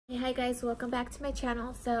Hey, hi guys, welcome back to my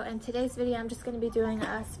channel. So in today's video I'm just going to be doing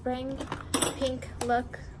a spring pink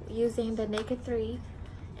look using the Naked 3,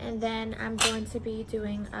 and then I'm going to be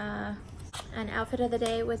doing an outfit of the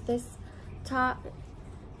day with this top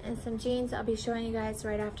and some jeans. I'll be showing you guys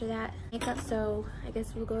right after that makeup, so I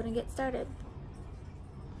guess we'll go ahead and get started.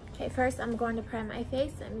 Okay, first I'm going to prime my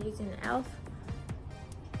face. I'm using the e.l.f.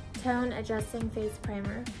 Tone Adjusting Face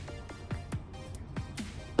Primer.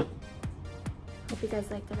 Hope you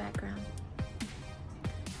guys like the background.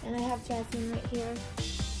 And I have Jasmine right here.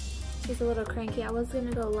 She's a little cranky. I was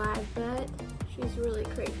gonna go live, but she's really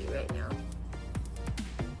cranky right now.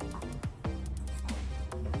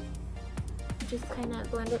 Just kind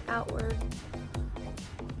of blend it outward.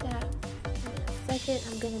 That. In a second,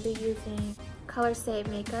 I'm gonna be using Color Save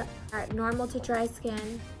makeup. Alright, normal to dry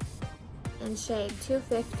skin in shade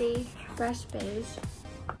 250 Fresh Beige.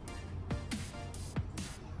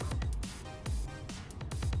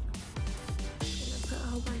 A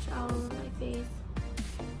whole bunch all over my face.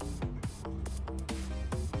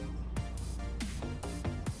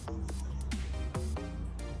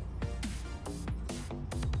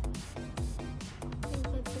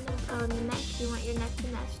 Oh, and the neck, you want your neck to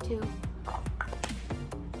match too.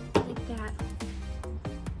 Like that.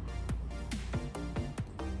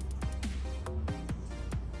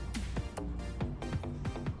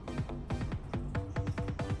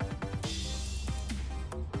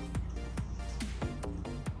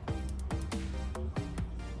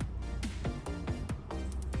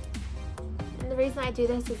 The reason I do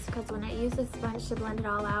this is because when I use the sponge to blend it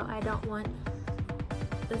all out, I don't want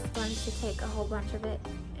the sponge to take a whole bunch of it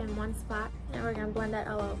in one spot. And we're going to blend that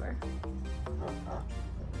all over.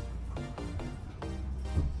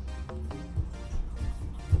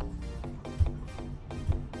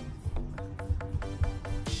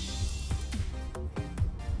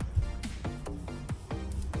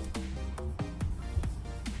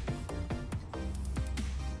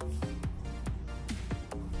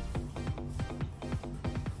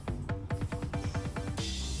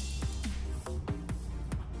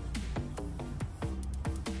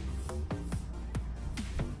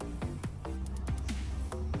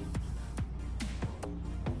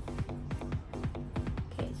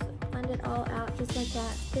 It all out just like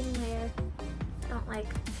that, thin layer. I don't like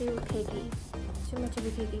too cakey, too much of a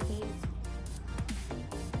cakey face.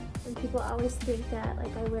 And people always think that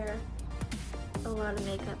like I wear a lot of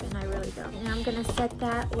makeup, and I really don't. And I'm gonna set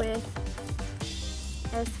that with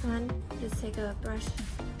S1. Just take a brush,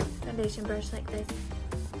 foundation brush like this,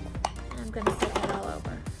 and I'm gonna set that all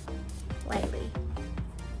over lightly.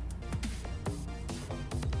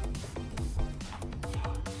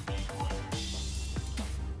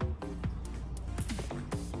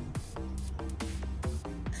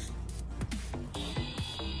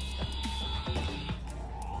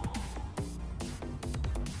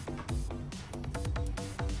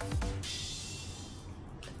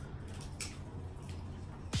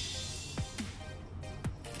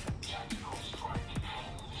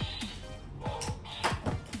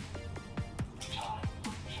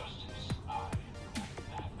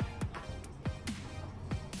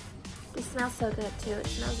 It smells so good too. It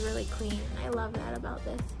smells really clean, and I love that about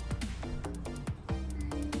this.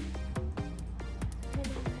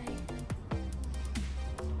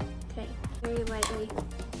 Okay, very lightly.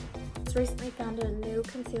 Just recently found a new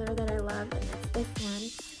concealer that I love, and it's this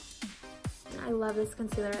one. And I love this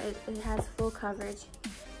concealer. It has full coverage.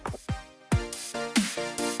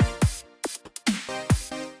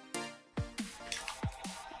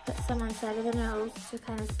 Put some on the side of the nose to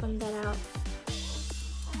kind of slim that out.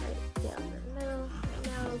 Right down the middle,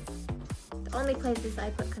 my nose. The only places I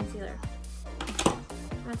put concealer.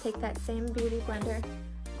 I'm gonna take that same beauty blender,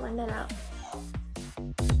 blend it out.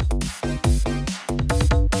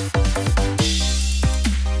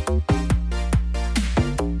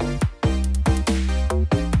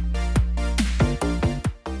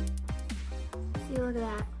 See, look at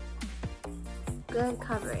that. Good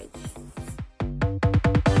coverage.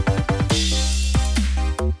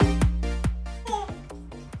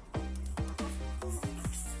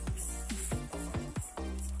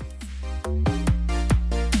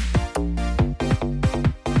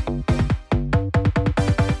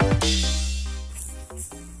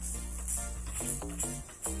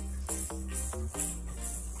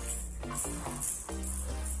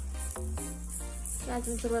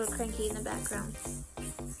 Jasmine's a little cranky in the background.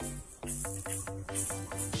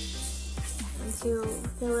 And to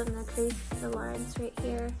fill in the crease, the lines right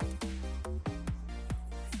here.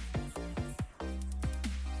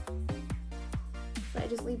 So I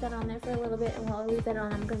just leave that on there for a little bit, and while I leave that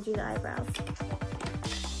on, I'm going to do the eyebrows.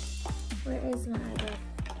 Where is my eyebrow?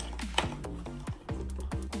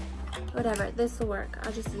 whatever, this will work.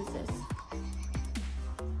 I'll just use this.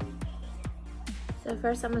 So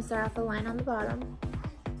first I'm going to start off a line on the bottom.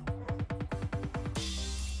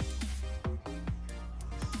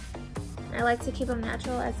 I like to keep them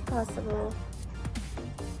natural as possible.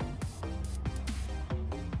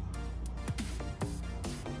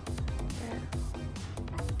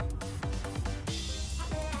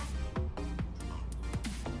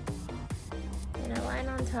 And a line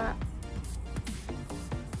on top.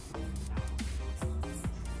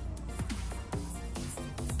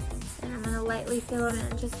 And I'm going to lightly fill them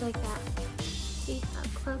in just like that. See,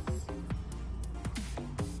 up close.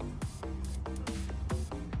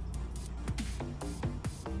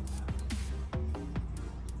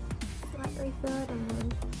 Lightly fill it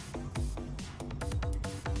in.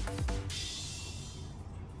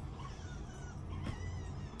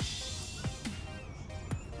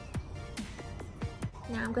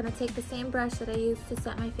 Now I'm going to take the same brush that I used to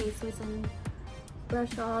set my face with and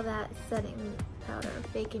brush all that setting powder,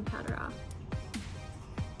 baking powder off.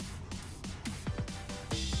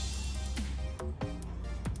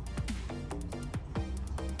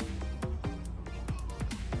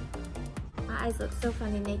 My eyes look so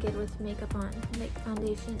funny naked with makeup on, make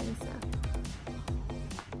foundation and stuff.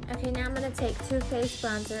 Okay, now I'm going to take Too Faced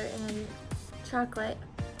bronzer in chocolate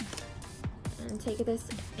and take this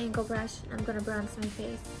angle brush and I'm going to bronze my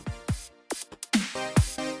face.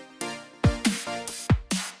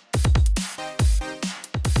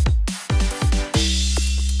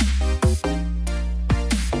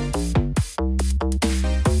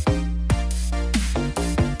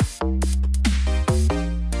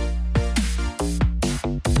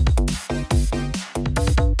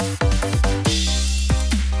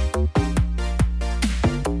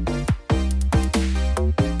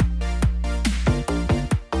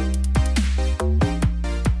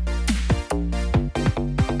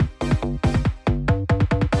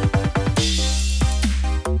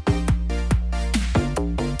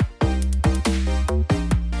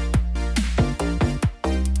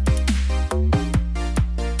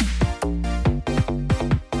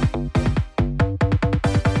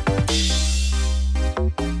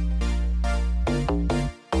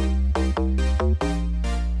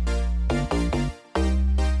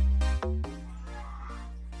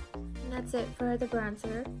 That's it for the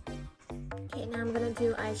bronzer. Okay, now I'm going to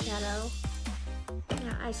do eyeshadow.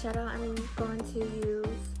 Now eyeshadow, I'm going to use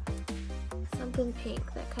something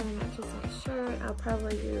pink that kind of matches my shirt. I'll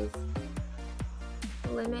probably use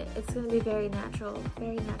Limit. It's going to be very natural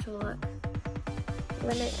look.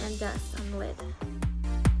 Limit and Dust on the lid.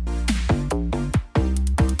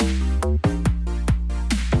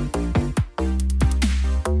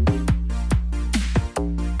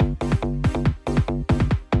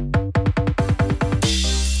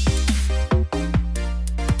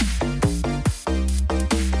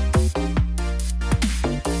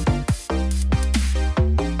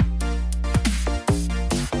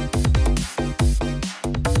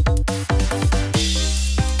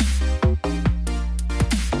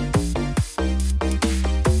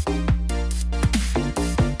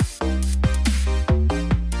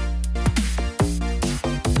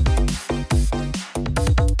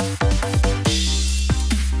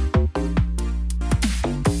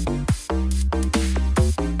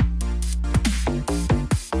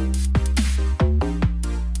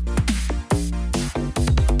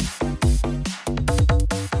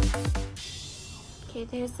 Okay,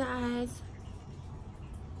 there's the eyes.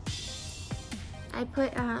 I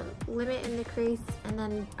put Limit in the crease and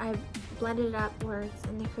then I blended it upwards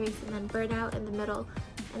in the crease and then Burnout in the middle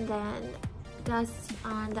and then Dust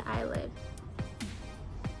on the eyelid.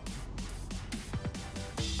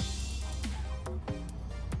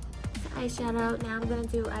 The eyeshadow, now I'm going to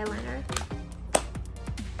do eyeliner.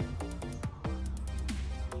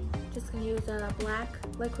 Just going to use a black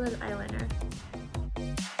liquid eyeliner.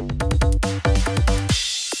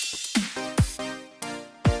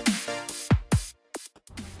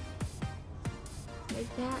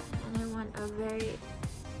 Like that, and I want a very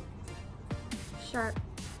sharp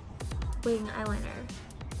wing eyeliner.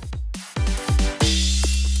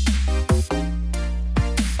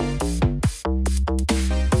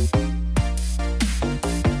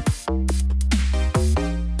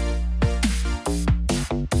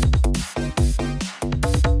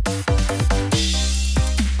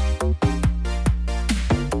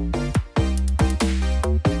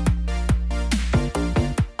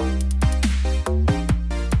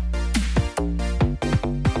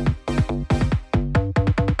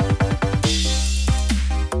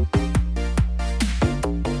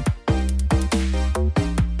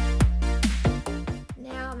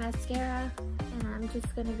 mascara, and I'm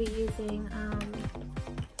just going to be using,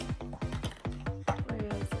 where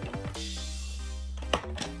is it?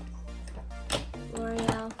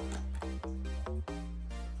 L'Oreal.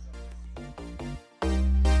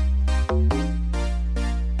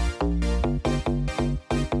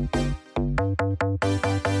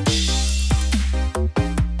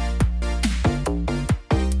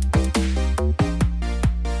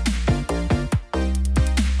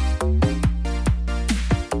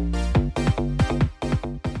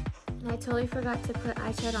 I totally forgot to put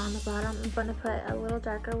eyeshadow on the bottom. I'm going to put a little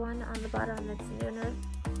darker one on the bottom that's nude.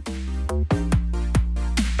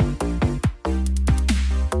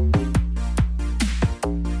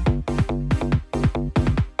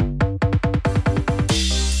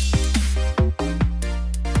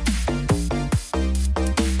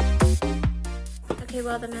 Okay,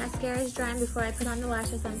 well the mascara is drying. Before I put on the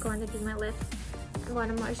lashes, I'm going to do my lips. I'm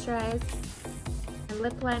going to moisturize. My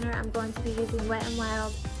lip liner, I'm going to be using Wet n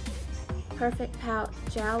Wild Perfect Pout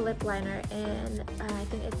Gel Lip Liner in, I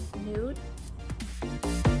think it's nude.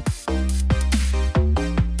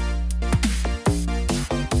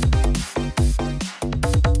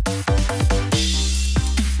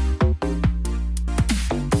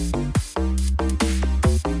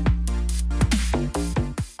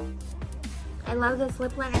 I love this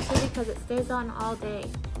lip liner too because it stays on all day.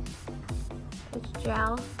 It's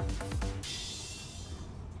gel.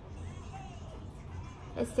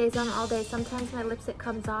 It stays on all day. Sometimes my lipstick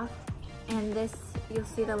comes off, and this, you'll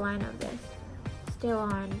see the line of this still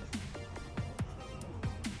on.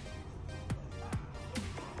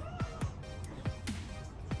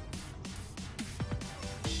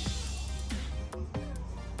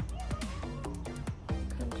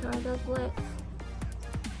 Contour those lips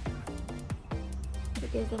to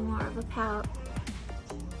give them more of a pout.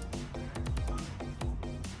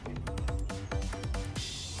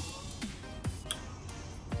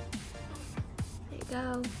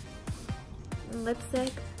 Go.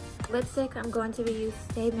 Lipstick, I'm going to be using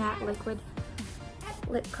Stay Matte Liquid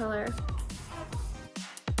Lip Color.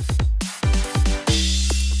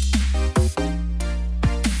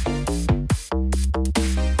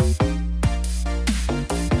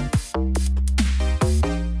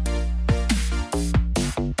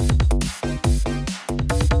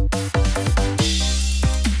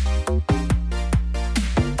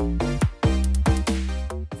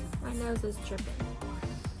 My nose is dripping.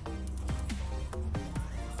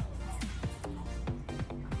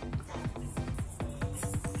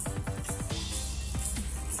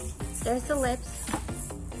 There's the lips.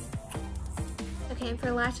 Okay,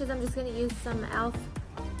 for lashes, I'm just going to use some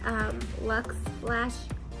e.l.f. Luxe Lash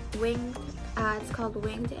Winged. It's called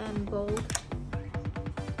Winged and Bold.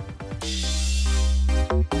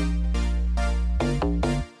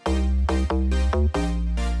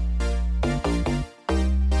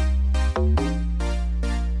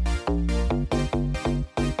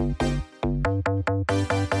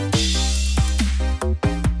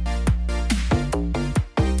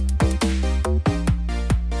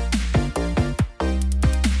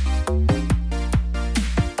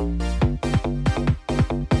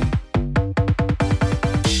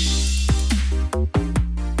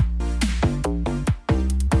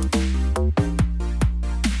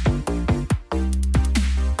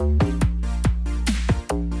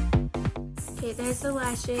 There's the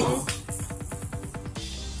lashes. I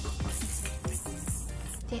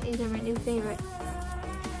think these are my new favorite.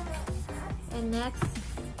 And next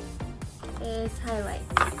is highlights.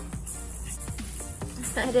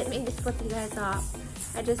 I didn't mean to flip you guys off.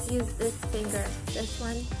 I just used this finger, this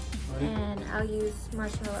one, and I'll use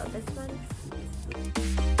Marshmallow, this one.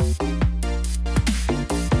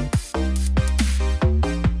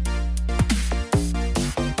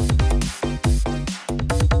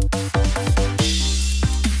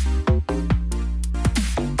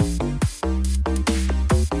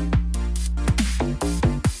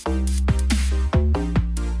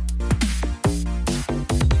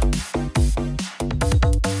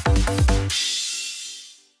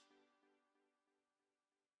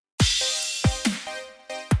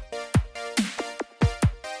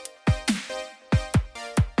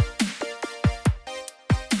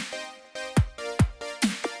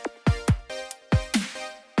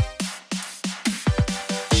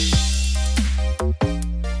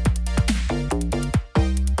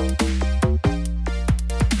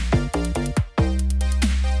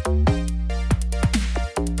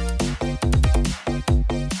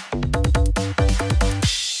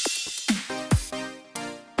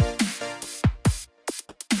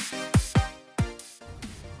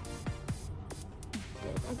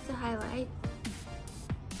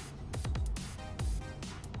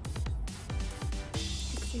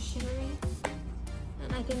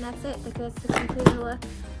 I think that's it. That's the complete look.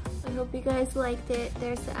 I hope you guys liked it.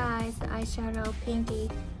 There's the eyes, the eyeshadow,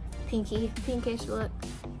 pinkish look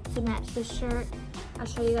to match the shirt. I'll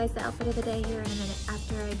show you guys the outfit of the day here in a minute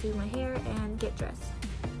after I do my hair and get dressed.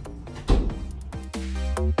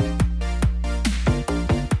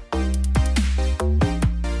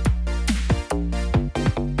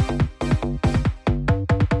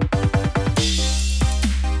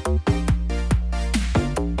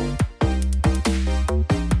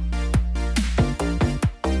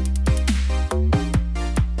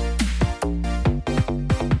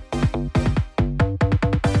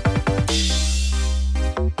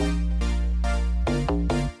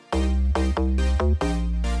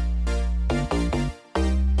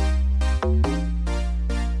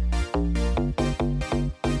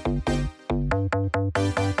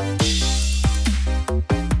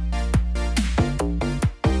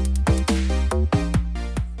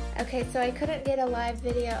 Okay, so I couldn't get a live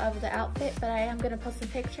video of the outfit, but I am going to post a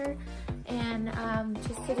picture. And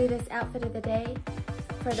just to do this outfit of the day,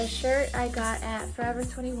 for the shirt I got at Forever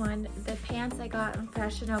 21. The pants I got in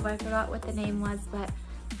Fashion Nova. I forgot what the name was, but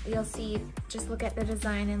you'll see, just look at the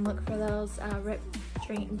design and look for those ripped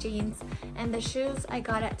jeans. And the shoes I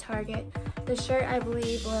got at Target. The shirt I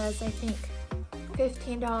believe was, I think,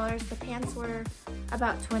 $15. The pants were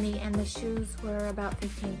about $20 and the shoes were about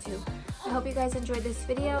 $15 too. I hope you guys enjoyed this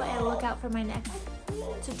video and look out for my next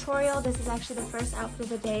tutorial. This is actually the first outfit of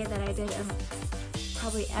the day that I did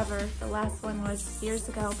probably ever. The last one was years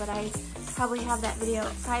ago, but I probably have that video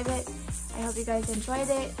private. I hope you guys enjoyed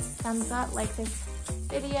it. Thumbs up, like this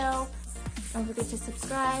video. Don't forget to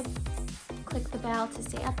subscribe. Click the bell to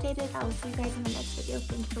stay updated. I will see you guys in the next video.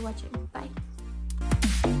 Thank you for watching. Bye.